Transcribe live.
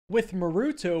With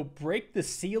Maruto, break the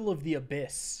seal of the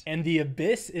Abyss. And the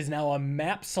Abyss is now a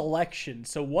map selection.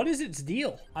 So what is its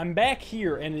deal? I'm back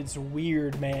here and it's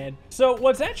weird, man. So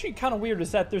what's actually kind of weird is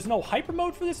that there's no hyper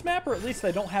mode for this map, or at least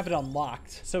I don't have it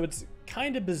unlocked. So it's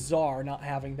kind of bizarre not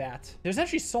having that. There's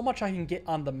actually so much I can get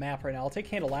on the map right now. I'll take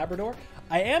Handle Labrador.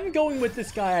 I am going with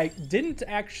this guy. I didn't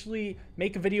actually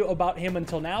make a video about him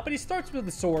until now, but he starts with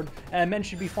a sword, and I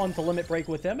mentioned it'd be fun to limit break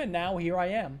with him, and now here I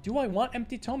am. Do I want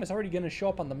Empty Tome? It's already going to show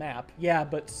up on the map. Yeah,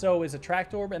 but so is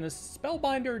Attract Orb, and a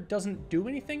Spellbinder doesn't do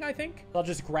anything, I think. I'll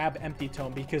just grab Empty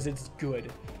Tome because it's good.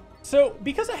 So,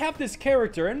 because I have this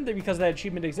character, and because that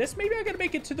achievement exists, maybe I gotta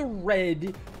make it to the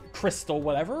red crystal,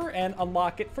 whatever, and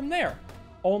unlock it from there.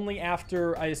 Only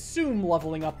after, I assume,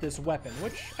 leveling up this weapon,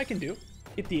 which I can do.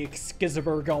 Get the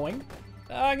Excalibur going.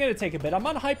 I'm gonna take a bit. I'm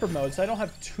on hyper mode, so I don't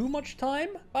have too much time,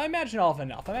 but I imagine I'll have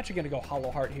enough. I'm actually gonna go Hollow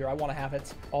Heart here. I want to have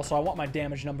it. Also, I want my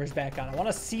damage numbers back on. I want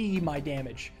to see my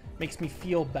damage. Makes me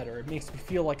feel better. It makes me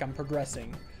feel like I'm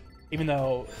progressing. Even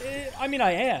though, I mean,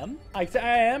 I am. I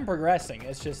am progressing.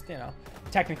 It's just, you know,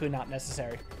 technically not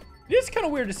necessary. It is kind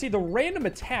of weird to see the random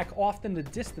attack off in the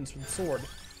distance with the sword.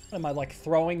 Am I, like,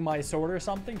 throwing my sword or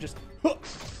something? Just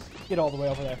get all the way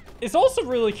over there. It's also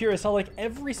really curious how, like,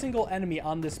 every single enemy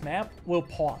on this map will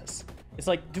pause. It's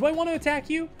like, do I want to attack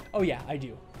you? Oh, yeah, I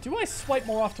do. Do I swipe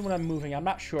more often when I'm moving? I'm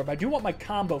not sure, but I do want my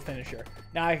combo finisher.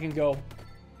 Now I can go,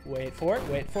 wait for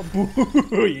it,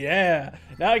 boo, yeah.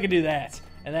 Now I can do that.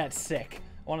 And that's sick.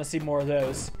 I want to see more of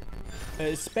those,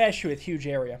 especially with huge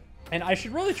area. And I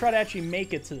should really try to actually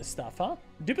make it to the stuff, huh?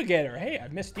 Duplicator, hey,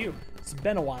 I've missed you. It's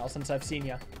been a while since I've seen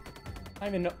you. I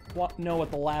don't even know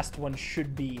what the last one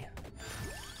should be.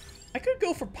 I could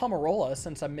go for Pomerola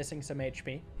since I'm missing some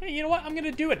HP. Hey, you know what? I'm going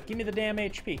to do it. Give me the damn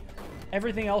HP.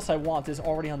 Everything else I want is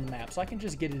already on the map, so I can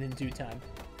just get it in due time.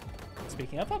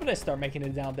 Speaking of, how about I start making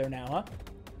it down there now, huh?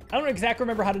 I don't exactly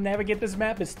remember how to navigate this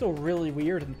map. It's still really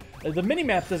weird, and the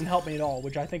mini-map doesn't help me at all,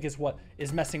 which I think is what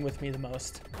is messing with me the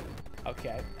most.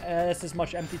 Okay, that's as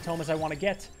much Empty Tome as I want to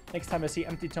get. Next time I see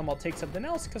Empty Tome, I'll take something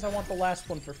else, because I want the last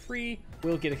one for free.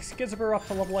 We'll get Excalibur up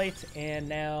to level 8, and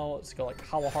now let's go like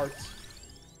Hollow Heart,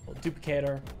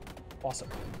 Duplicator. Awesome.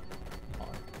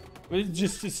 We're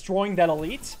just destroying that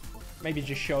elite? Maybe it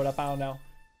just showed up, I don't know.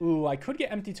 Ooh, I could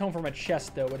get Empty Tome from a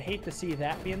chest, though. Would hate to see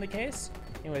that being the case.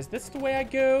 Anyways, this is the way I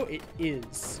go. It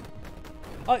is.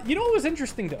 You know what was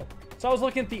interesting, though? So I was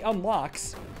looking at the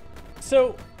unlocks.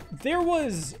 So there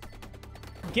was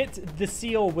get the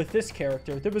seal with this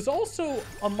character. There was also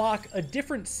unlock a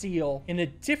different seal in a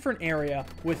different area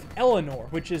with Eleanor,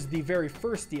 which is the very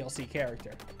first DLC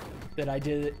character that I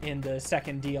did in the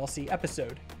second DLC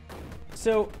episode.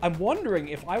 So I'm wondering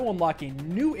if I will unlock a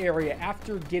new area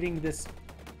after getting this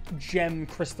gem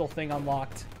crystal thing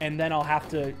unlocked, and then I'll have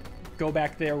to go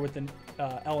back there with an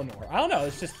Eleanor. I don't know.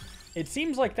 It's just, it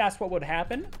seems like that's what would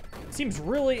happen. It seems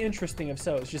really interesting if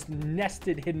so. It's just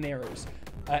nested hidden areas.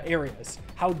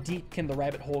 How deep can the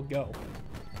rabbit hole go?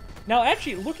 Now,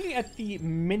 actually, looking at the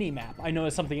mini-map, I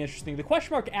noticed something interesting. The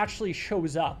question mark actually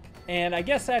shows up, and I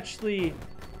guess actually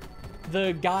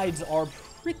the guides are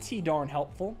pretty darn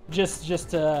helpful, just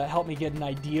to help me get an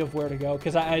idea of where to go,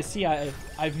 because I see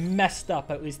I've messed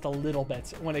up at least a little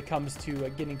bit when it comes to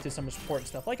getting to some important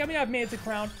stuff. Like, I mean, I've made it to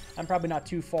Crown. I'm probably not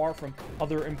too far from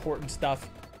other important stuff,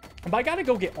 but I gotta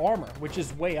go get armor, which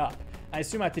is way up. I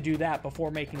assume I have to do that before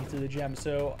making it to the gem,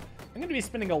 so I'm going to be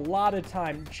spending a lot of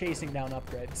time chasing down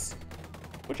upgrades.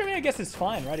 Which, I mean, I guess is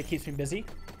fine, right? It keeps me busy.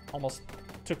 Almost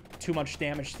took too much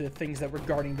damage to things that were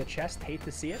guarding the chest. Hate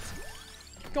to see it.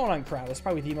 Going on Crown is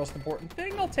probably the most important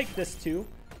thing. I'll take this too.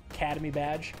 Academy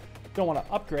badge. Don't want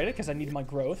to upgrade it because I need my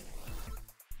growth.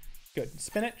 Good.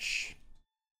 Spinach.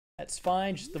 That's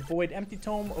fine. Just avoid Empty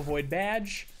Tome, avoid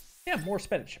badge. Yeah, more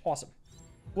spinach. Awesome.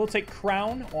 We'll take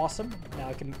Crown. Awesome. Now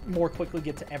I can more quickly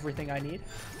get to everything I need.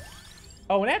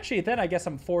 Oh, and actually, then I guess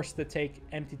I'm forced to take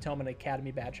Empty Tome and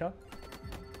Academy Badge, huh?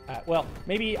 Well,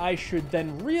 maybe I should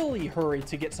then really hurry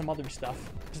to get some other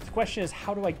stuff. Because the question is,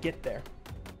 how do I get there?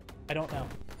 I don't know.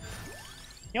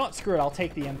 You know what? Screw it. I'll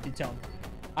take the Empty Tome.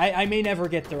 I may never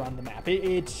get there on the map.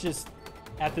 It's just,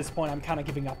 at this point, I'm kind of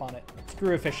giving up on it.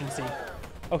 Screw efficiency.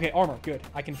 Okay, armor. Good.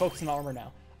 I can focus on armor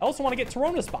now. I also want to get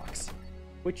Tarona's box,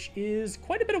 which is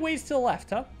quite a bit of ways to the left,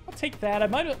 huh? I'll take that. I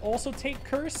might also take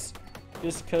Curse,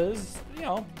 just because, you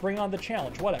know, bring on the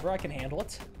challenge. Whatever, I can handle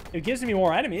it. It gives me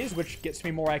more enemies, which gets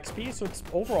me more XP, so it's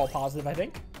overall positive, I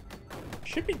think.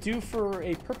 Should be due for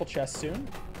a purple chest soon.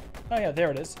 Oh yeah,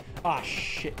 there it is. Ah,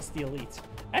 shit, it's the elite.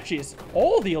 Actually, it's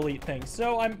all the elite things,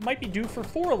 so I might be due for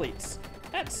 4 elites.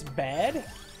 That's bad.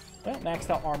 Well, maxed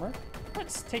out armor.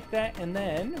 Let's take that, and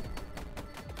then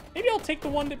maybe I'll take the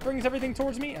one that brings everything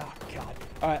towards me. Oh, God.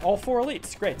 All right, all 4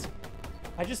 elites. Great.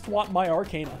 I just want my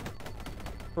Arcana.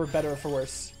 For better or for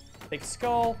worse. Big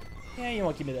skull. Yeah, you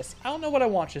won't give me this. I don't know what I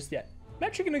want just yet. I'm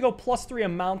actually going to go +3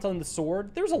 amount on the sword.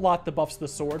 There's a lot that buffs the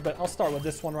sword, but I'll start with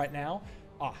this one right now.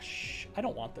 Oh, I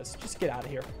don't want this. Just get out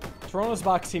of here. Toronto's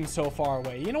box seems so far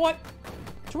away. You know what?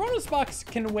 Toronto's box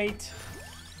can wait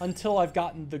until I've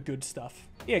gotten the good stuff.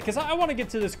 Yeah, because I want to get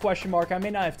to this question mark. I may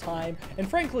not have time. And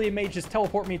frankly, it may just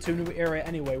teleport me to a new area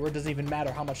anyway, where it doesn't even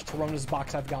matter how much Toronto's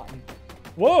box I've gotten.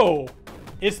 Whoa!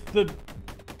 It's the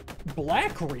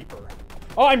Black Reaper.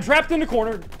 Oh, I'm trapped in the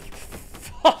corner.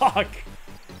 Fuck!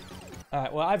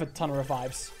 Alright, well, I have a ton of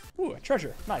revives. Ooh, a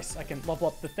treasure. Nice. I can level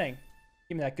up the thing.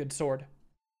 Give me that good sword.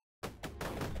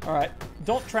 Alright,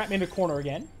 don't trap me in the corner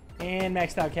again. And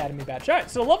maxed out Academy badge.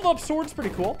 Alright, so level up sword's pretty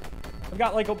cool. I've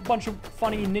got like a bunch of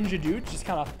funny ninja dudes just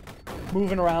kind of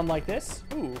moving around like this.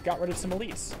 Ooh, got rid of some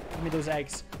elites. Give me those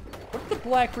eggs. Where did the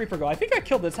Black Reaper go? I think I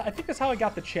killed this. I think that's how I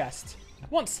got the chest. I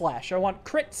want slash. I want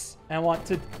crits. And I want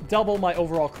to double my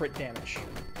overall crit damage.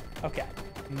 Okay.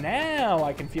 Now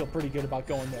I can feel pretty good about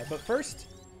going there. But first,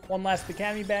 one last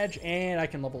Academy badge, and I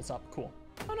can level this up. Cool.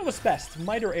 I don't know what's best,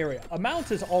 might or area.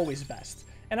 Amount is always best.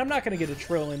 And I'm not going to get a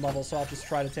trillion level, so I'll just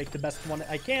try to take the best one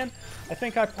I can. I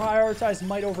think I prioritize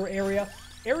might over area.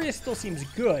 Area still seems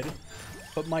good,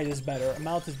 but might is better.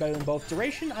 Amount is better than both.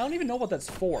 Duration, I don't even know what that's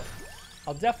for.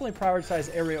 I'll definitely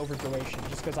prioritize area over duration,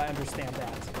 just because I understand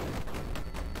that.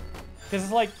 Because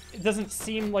it's like, it doesn't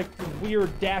seem like the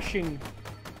weird dashing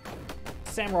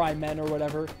samurai men or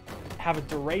whatever have a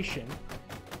duration.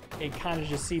 It kind of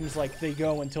just seems like they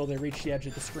go until they reach the edge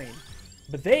of the screen.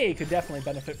 But they could definitely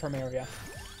benefit from area.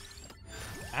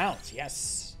 Mount,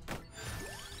 yes.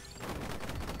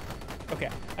 Okay,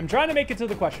 I'm trying to make it to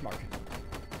the question mark.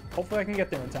 Hopefully I can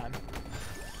get there in time.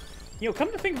 You know,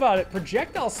 come to think about it,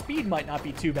 projectile speed might not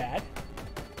be too bad.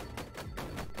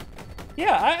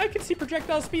 Yeah, I can see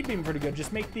projectile speed being pretty good.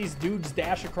 Just make these dudes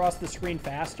dash across the screen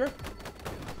faster.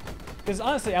 Because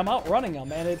honestly, I'm outrunning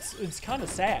them, and it's kind of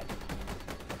sad.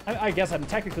 I guess I'm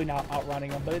technically not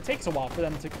outrunning them, but it takes a while for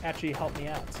them to actually help me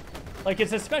out. Like,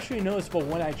 it's especially noticeable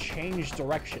when I change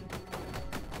direction.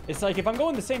 It's like, if I'm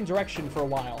going the same direction for a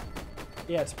while,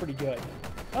 yeah, it's pretty good.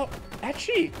 Oh,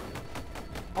 actually,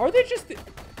 are they just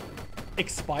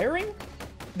expiring?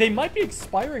 They might be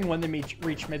expiring when they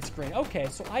reach mid-screen. Okay,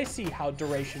 so I see how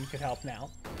duration could help now.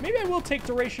 Maybe I will take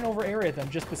duration over area then,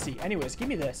 just to see. Anyways, give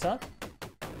me this, huh?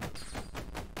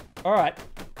 All right.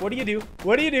 What do you do?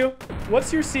 What do you do?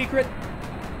 What's your secret?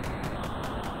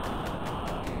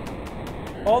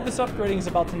 All this upgrading is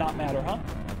about to not matter, huh?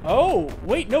 Oh,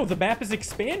 wait, no, the map is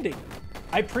expanding.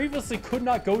 I previously could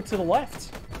not go to the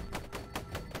left.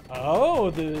 Oh,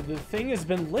 the thing has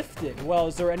been lifted. Well,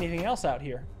 is there anything else out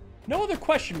here? No other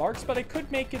question marks, but I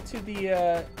could make it to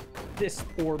the, this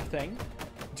orb thing.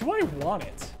 Do I want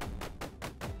it?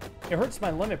 It hurts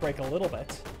my limit break a little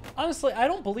bit. Honestly, I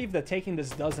don't believe that taking this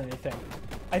does anything.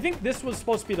 I think this was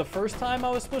supposed to be the first time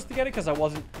I was supposed to get it because I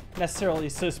wasn't necessarily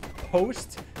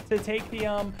supposed to take the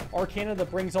Arcana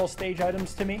that brings all stage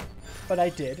items to me, but I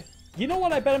did. You know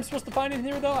what I bet I'm supposed to find in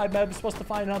here, though? I bet I'm supposed to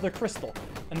find another crystal,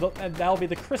 and that'll be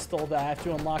the crystal that I have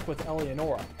to unlock with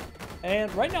Alienrock.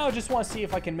 And right now, I just want to see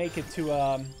if I can make it to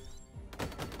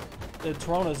the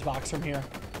Toronto's box from here.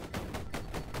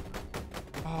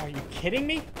 Oh, are you kidding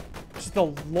me? Just a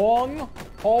long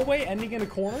hallway ending in a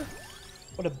corner?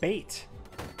 What a bait.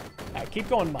 Alright, keep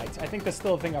going, might. I think that's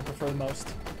still the thing I prefer the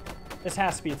most. This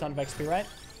has to be a ton of XP, right?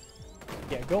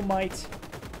 Yeah, go might.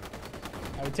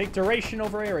 I would take duration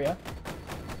over area.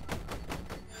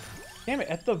 Damn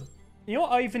it, you know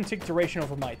what? I'll even take duration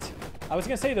over might. I was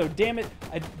gonna say, though, damn it,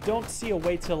 I don't see a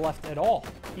way to the left at all.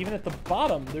 Even at the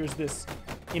bottom, there's this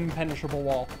impenetrable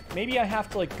wall. Maybe I have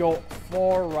to, like, go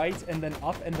far right and then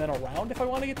up and then around if I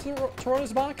want to get to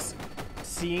Toronto's box?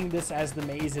 Seeing this as the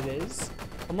maze it is.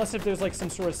 Unless if there's like some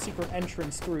sort of secret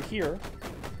entrance through here.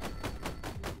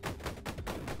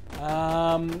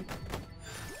 I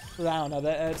don't know.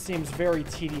 That seems very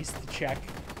tedious to check.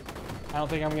 I don't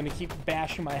think I'm going to keep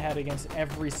bashing my head against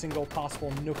every single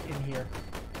possible nook in here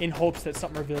in hopes that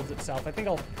something reveals itself. I think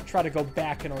I'll try to go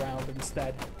back and around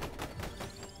instead.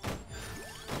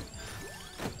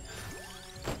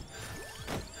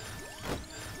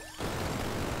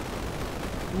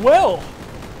 Well,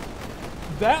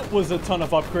 that was a ton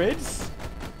of upgrades.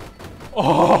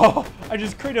 Oh, I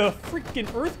just created a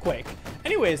freaking earthquake.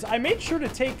 Anyways, I made sure to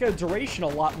take a duration a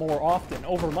lot more often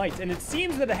over might, and it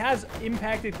seems that it has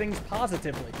impacted things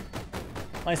positively.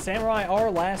 My samurai are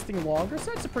lasting longer,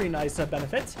 so that's a pretty nice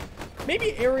benefit.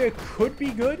 Maybe area could be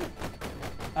good,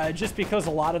 just because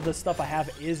a lot of the stuff I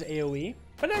have is AoE.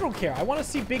 But I don't care. I want to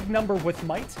see big number with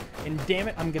might, and damn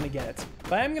it, I'm going to get it.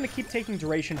 But I'm going to keep taking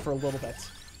duration for a little bit.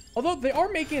 Although they are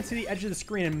making it to the edge of the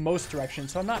screen in most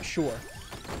directions, so I'm not sure.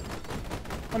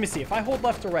 Let me see. If I hold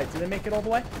left or right, do they make it all the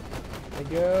way? They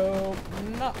go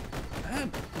not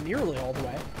nearly all the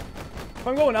way. If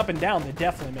I'm going up and down, they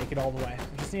definitely make it all the way.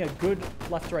 I just need a good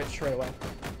left to right straightaway.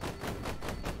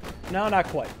 No, not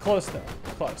quite. Close, though.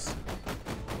 Close.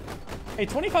 Hey,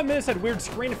 25 minutes had weird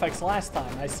screen effects last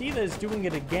time. I see that it's doing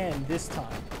it again this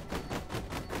time.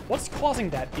 What's causing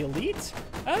that? Elite?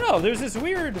 I don't know. There's this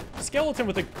weird skeleton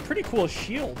with a pretty cool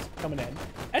shield coming in.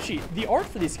 Actually, the art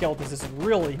for these skeletons is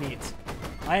really neat.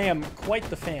 I am quite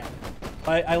the fan.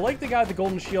 I like the guy with the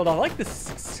golden shield. I like the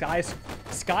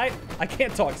I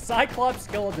can't talk. Cyclops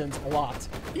skeletons a lot.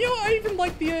 You know, I even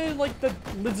like the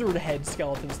lizard head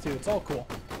skeletons too. It's all cool.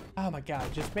 Oh my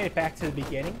god, just made it back to the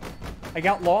beginning. I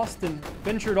got lost and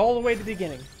ventured all the way to the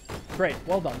beginning. Great,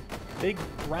 well done. Big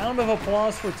round of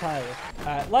applause for Tyler.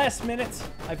 Last minute,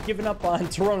 I've given up on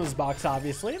Torona's box,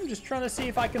 obviously. I'm just trying to see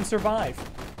if I can survive.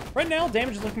 Right now,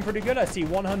 damage is looking pretty good. I see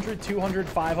 100, 200,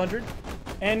 500.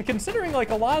 And considering, like,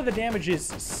 a lot of the damage is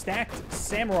stacked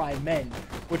Samurai Men,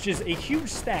 which is a huge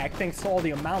stack thanks to all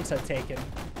the amounts I've taken,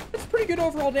 it's pretty good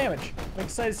overall damage. I'm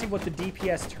excited to see what the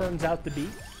DPS turns out to be.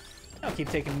 I'll keep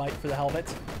taking Might for the hell of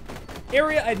it.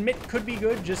 Area, I admit, could be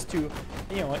good just to,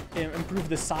 you know, improve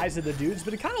the size of the dudes,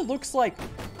 but it kind of looks like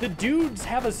the dudes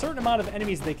have a certain amount of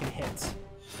enemies they can hit.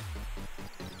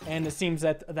 And it seems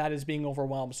that that is being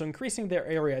overwhelmed. So increasing their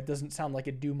area doesn't sound like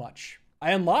it'd do much.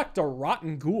 I unlocked a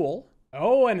Rotten Ghoul.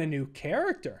 Oh, and a new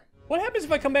character. What happens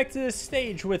if I come back to this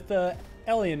stage with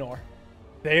Eleanor?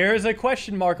 There's a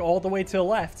question mark all the way to the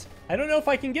left. I don't know if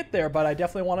I can get there, but I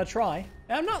definitely want to try.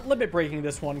 And I'm not limit breaking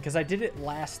this one because I did it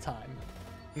last time.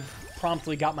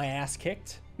 Promptly got my ass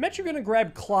kicked. I'm actually going to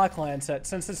grab Clock Lancet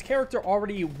since this character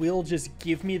already will just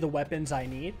give me the weapons I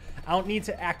need. I don't need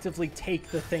to actively take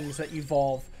the things that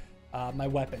evolve my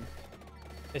weapon.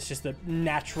 It's just a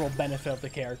natural benefit of the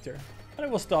character. But I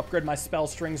will still upgrade my spell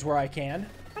strings where I can.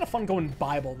 Kind of fun going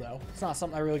Bible, though. It's not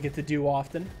something I really get to do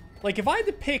often. Like, if I had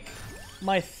to pick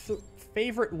my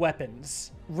favorite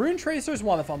weapons, Rune Tracer's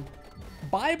one of them.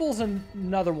 Bible's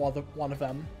another one of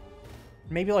them.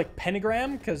 Maybe, like,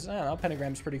 Pentagram, because, I don't know,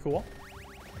 Pentagram's pretty cool.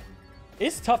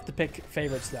 It's tough to pick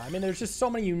favorites, though. I mean, there's just so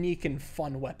many unique and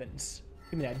fun weapons.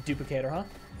 Give me that duplicator, huh?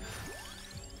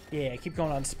 Yeah, keep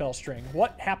going on spell string.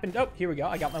 What happened? Oh, here we go.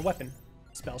 I got my weapon.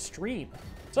 Spell stream.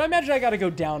 So I imagine I got to go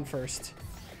down first.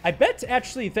 I bet,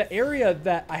 actually, the area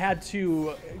that I had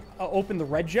to open the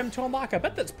red gem to unlock, I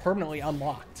bet that's permanently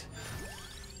unlocked.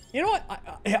 You know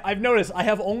what? I've noticed I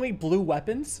have only blue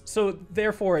weapons, so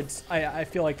therefore I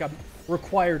feel like I'm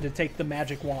required to take the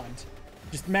magic wand.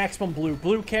 Just maximum blue.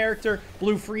 Blue character,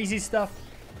 blue freezy stuff,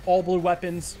 all blue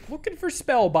weapons. Looking for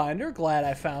Spellbinder. Glad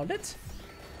I found it.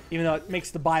 Even though it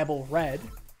makes the Bible red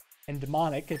and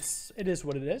demonic, it is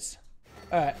what it is.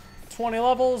 All right. 20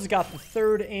 levels, got the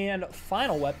third and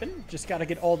final weapon. Just got to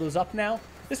get all those up now.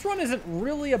 This run isn't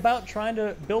really about trying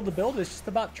to build a build. It's just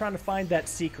about trying to find that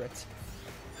secret.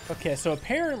 Okay, so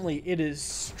apparently it is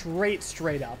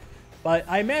straight up. But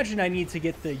I imagine I need to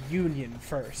get the Union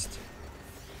first.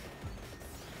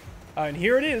 And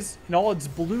here it is, in all its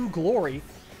blue glory.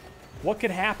 What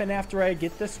could happen after I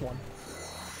get this one?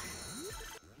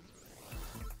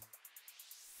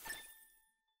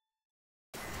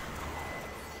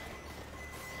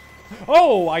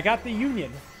 Oh, I got the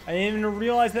Union. I didn't even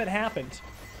realize that happened.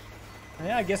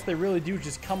 Yeah, I guess they really do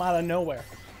just come out of nowhere.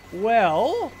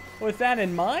 Well, with that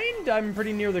in mind, I'm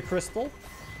pretty near the crystal.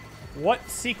 What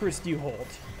secrets do you hold?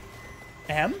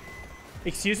 M?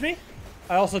 Excuse me?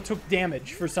 I also took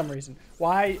damage for some reason.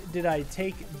 Why did I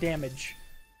take damage?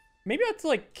 Maybe I have to,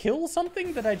 like, kill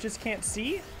something that I just can't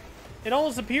see? It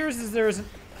almost appears as there's a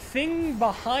thing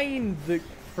behind the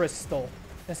crystal.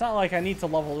 It's not like I need to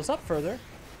level this up further.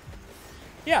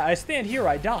 Yeah, I stand here,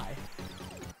 I die.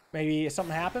 Maybe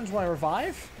something happens when I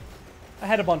revive? I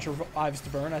had a bunch of revives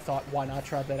to burn. I thought, why not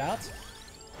try that out?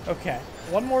 Okay,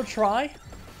 one more try.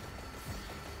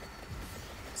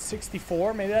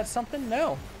 64, maybe that's something?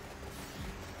 No.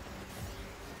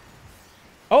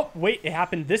 Oh, wait, it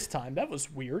happened this time. That was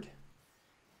weird.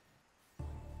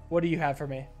 What do you have for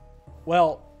me?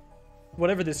 Well,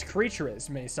 whatever this creature is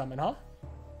may summon, huh?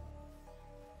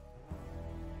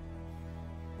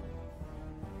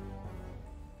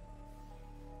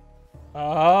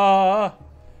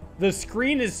 The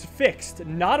screen is fixed,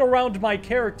 not around my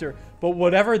character, but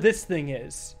whatever this thing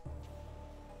is.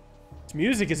 This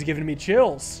music is giving me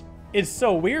chills. It's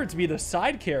so weird to be the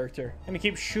side character. I'm gonna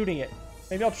keep shooting it.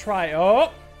 Maybe I'll try.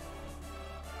 Oh.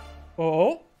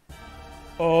 Oh.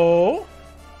 Oh.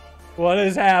 What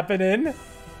is happening?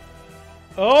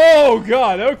 Oh,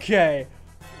 God. Okay.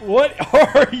 What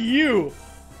are you?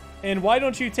 And why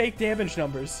don't you take damage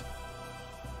numbers?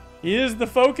 He is the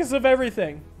focus of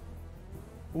everything.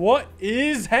 What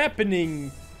is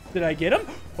happening? Did I get him?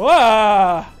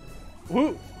 Ah!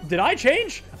 Who? Did I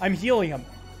change? I'm healing him.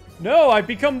 No, I've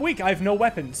become weak. I have no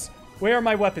weapons. Where are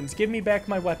my weapons? Give me back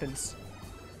my weapons.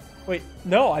 Wait,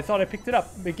 no, I thought I picked it up.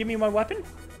 But give me my weapon?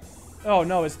 Oh,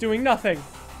 no, it's doing nothing.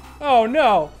 Oh,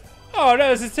 no. Oh, no,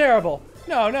 this is terrible.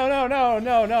 No, no, no, no,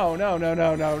 no, no, no, no,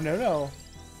 no, no, no, no.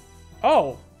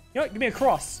 Oh, you know what? Give me a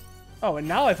cross. Oh, and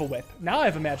now I have a whip. Now I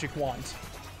have a magic wand.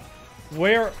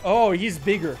 Where? Oh, he's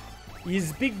bigger.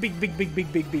 He's big, big, big, big,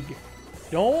 big, big, big.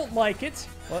 Don't like it.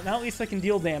 Well, now at least I can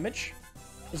deal damage.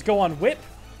 Let's go on whip.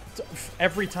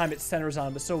 Every time it centers on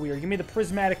him, it's so weird. Give me the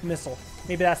prismatic missile.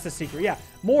 Maybe that's the secret. Yeah,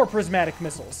 more prismatic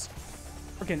missiles.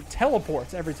 Freaking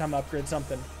teleports every time I upgrade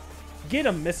something. Get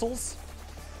him, missiles.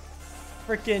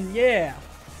 Freaking yeah.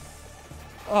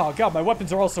 Oh, God, my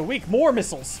weapons are also weak. More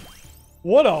missiles.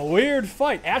 What a weird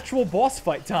fight. Actual boss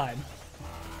fight time.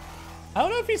 I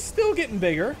don't know if he's still getting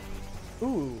bigger.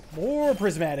 Ooh, more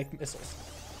prismatic missiles.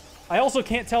 I also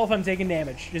can't tell if I'm taking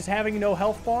damage. Just having no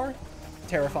health bar,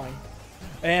 terrifying.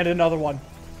 And another one.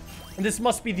 And this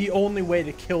must be the only way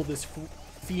to kill this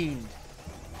fiend.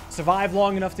 Survive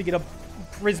long enough to get a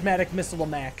prismatic missile to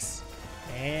max.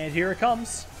 And here it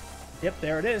comes. Yep,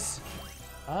 there it is.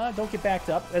 Don't get backed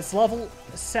up. That's level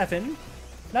 7.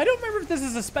 Now, I don't remember if this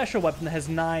is a special weapon that has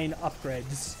 9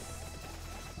 upgrades.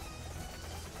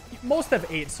 Most have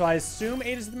 8, so I assume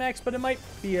 8 is the max, but it might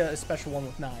be a special one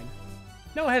with 9.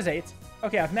 No, it has 8.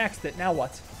 Okay, I've maxed it. Now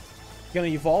what? Gonna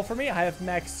evolve for me? I have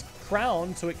max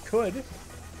crown, so it could.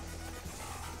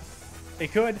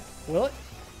 It could. Will it?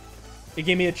 It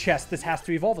gave me a chest. This has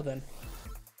to evolve it then.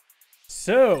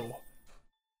 So,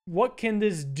 what can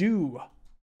this do?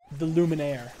 The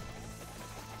Luminaire.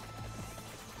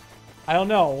 I don't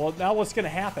know. Well, now what's gonna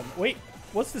happen? Wait,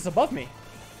 what's this above me?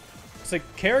 It's a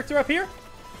character up here?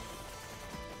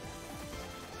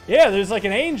 Yeah, there's like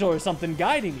an angel or something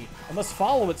guiding me. I must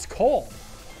follow its call.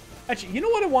 Actually, you know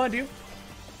what I want to do?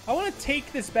 I want to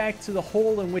take this back to the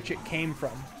hole in which it came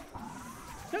from.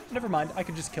 Nope, never mind. I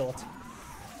could just kill it.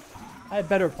 I had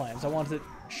better plans. I wanted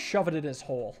to shove it in his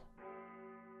hole.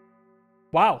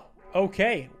 Wow.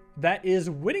 Okay. That is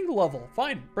winning level.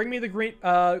 Fine. Bring me the green,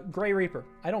 Gray Reaper.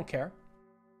 I don't care.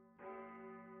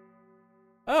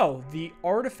 Oh, the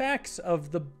artifacts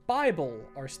of the Bible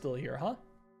are still here, huh?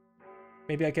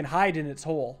 Maybe I can hide in its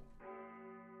hole.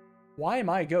 Why am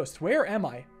I a ghost? Where am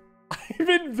I? I'm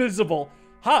invisible.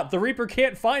 Ha! The Reaper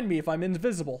can't find me if I'm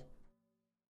invisible.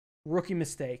 Rookie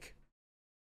mistake.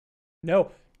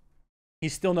 No. He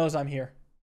still knows I'm here.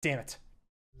 Damn it.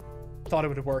 Thought it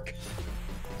would work.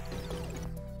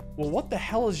 Well, what the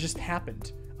hell has just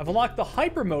happened? I've unlocked the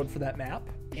hyper mode for that map.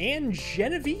 And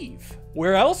Genevieve.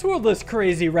 Where else will this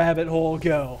crazy rabbit hole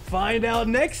go? Find out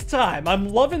next time. I'm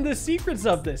loving the secrets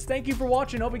of this. Thank you for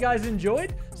watching. Hope you guys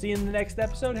enjoyed. See you in the next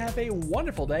episode. Have a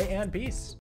wonderful day and peace.